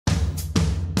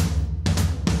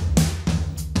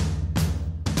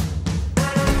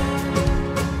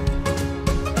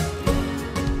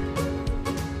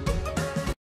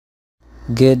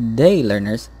Good day,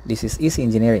 learners. This is Easy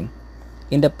Engineering.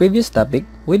 In the previous topic,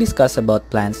 we discussed about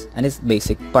plants and its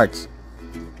basic parts.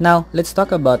 Now, let's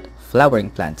talk about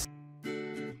flowering plants.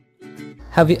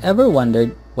 Have you ever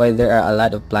wondered why there are a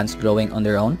lot of plants growing on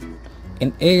their own,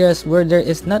 in areas where there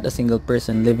is not a single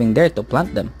person living there to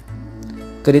plant them?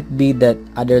 Could it be that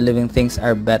other living things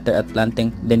are better at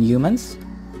planting than humans?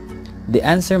 The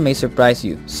answer may surprise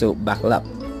you, so buckle up.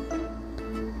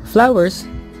 Flowers,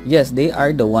 yes, they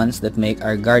are the ones that make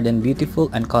our garden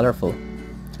beautiful and colorful,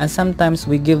 and sometimes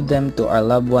we give them to our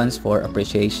loved ones for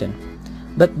appreciation.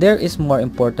 But there is more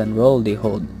important role they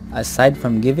hold, aside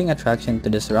from giving attraction to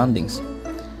the surroundings,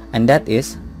 and that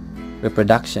is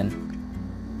reproduction.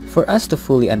 For us to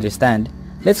fully understand,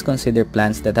 let's consider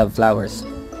plants that have flowers.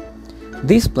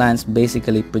 These plants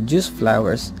basically produce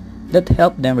flowers that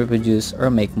help them reproduce or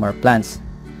make more plants.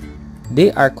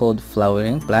 They are called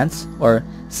flowering plants, or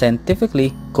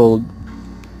scientifically called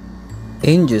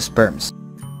angiosperms.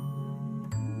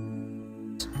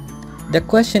 The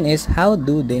question is, how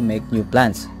do they make new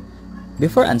plants?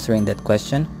 Before answering that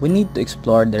question, we need to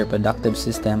explore the reproductive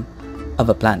system of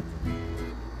a plant.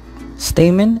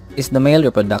 Stamen is the male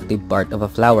reproductive part of a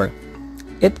flower.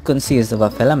 It consists of a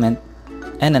filament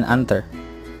and an anther.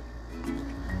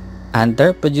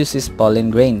 Anther produces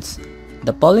pollen grains.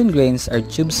 The pollen grains are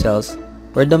tube cells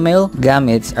where the male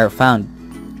gametes are found.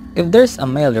 If there's a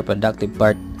male reproductive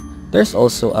part, there's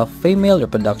also a female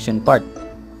reproduction part.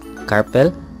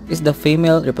 Carpel is the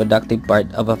female reproductive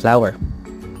part of a flower.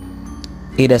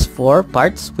 It has four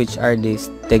parts, which are the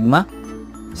stigma,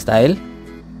 style,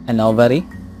 an ovary,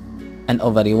 and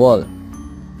ovary wall.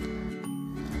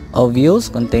 Ovules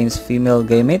contains female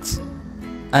gametes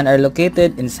and are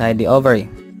located inside the ovary.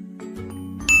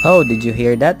 Oh, did you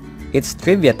hear that? It's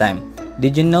trivia time.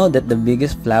 Did you know that the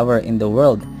biggest flower in the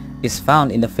world is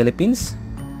found in the Philippines?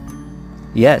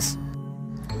 Yes.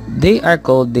 They are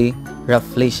called the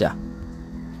Rafflesia.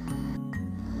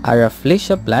 A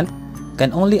Rafflesia plant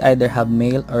can only either have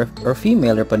male or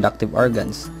female reproductive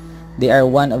organs. They are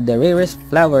one of the rarest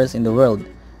flowers in the world,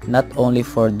 not only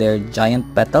for their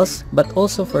giant petals but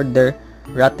also for their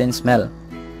rotten smell.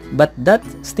 But that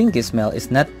stinky smell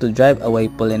is not to drive away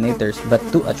pollinators but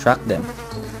to attract them,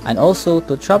 and also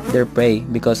to trap their prey,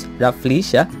 because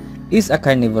Rafflesia is a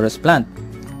carnivorous plant.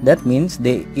 That means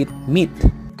they eat meat.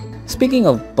 Speaking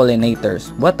of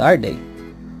pollinators, what are they?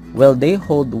 Well, they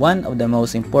hold one of the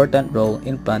most important role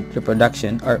in plant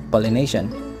reproduction, or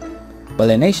pollination.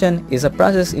 Pollination is a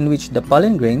process in which the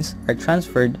pollen grains are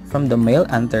transferred from the male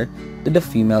anther to the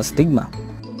female stigma.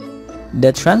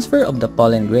 The transfer of the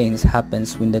pollen grains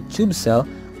happens when the tube cell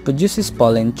produces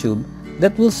pollen tube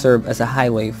that will serve as a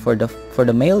highway for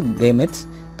the male gametes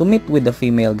to meet with the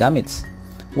female gametes.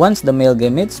 Once the male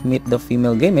gametes meet the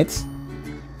female gametes,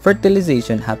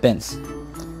 fertilization happens.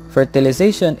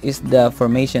 Fertilization is the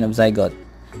formation of zygote.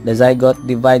 The zygote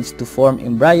divides to form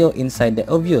embryo inside the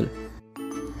ovule.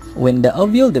 When the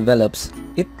ovule develops,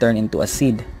 it turns into a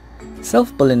seed.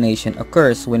 Self-pollination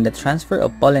occurs when the transfer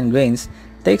of pollen grains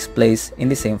takes place in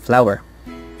the same flower.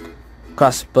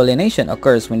 Cross-pollination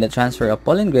occurs when the transfer of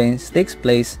pollen grains takes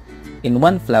place in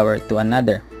one flower to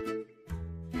another.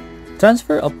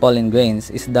 Transfer of pollen grains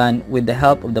is done with the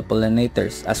help of the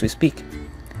pollinators as we speak.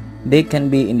 They can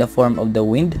be in the form of the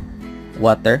wind,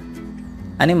 water,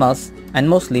 animals, and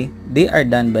mostly they are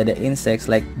done by the insects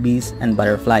like bees and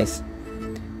butterflies.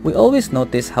 We always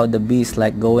notice how the bees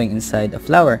like going inside a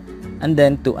flower and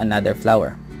then to another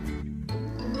flower.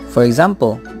 For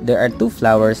example, there are two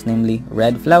flowers, namely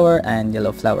red flower and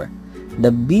yellow flower. The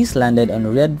bees landed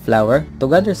on red flower to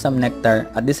gather some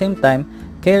nectar, at the same time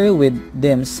carry with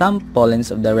them some pollens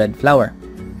of the red flower.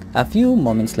 A few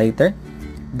moments later,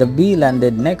 the bee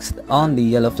landed next on the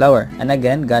yellow flower and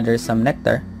again gathered some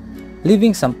nectar,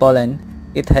 leaving some pollen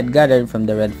it had gathered from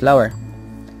the red flower.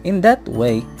 In that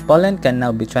way, pollen can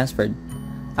now be transferred.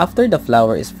 After the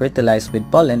flower is fertilized with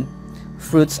pollen,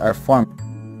 fruits are formed.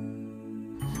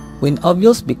 When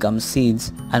ovules become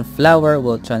seeds, and flower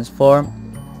will transform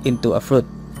into a fruit.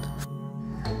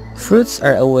 Fruits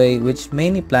are a way which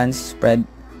many plants spread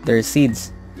their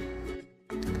seeds.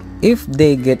 If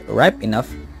they get ripe enough,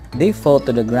 they fall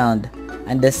to the ground,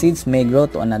 and the seeds may grow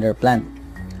to another plant.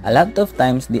 A lot of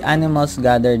times, the animals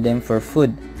gather them for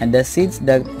food, and the seeds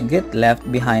that get left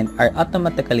behind are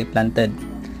automatically planted.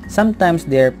 Sometimes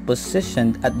they are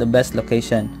positioned at the best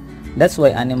location. That's why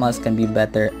animals can be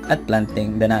better at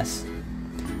planting than us.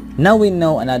 Now we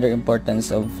know another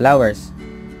importance of flowers.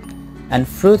 And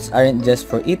fruits aren't just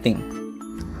for eating.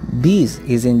 Bees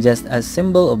isn't just a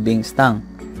symbol of being stung.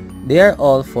 They are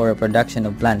all for reproduction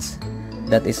of plants.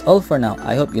 That is all for now.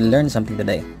 I hope you learned something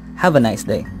today. Have a nice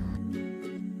day.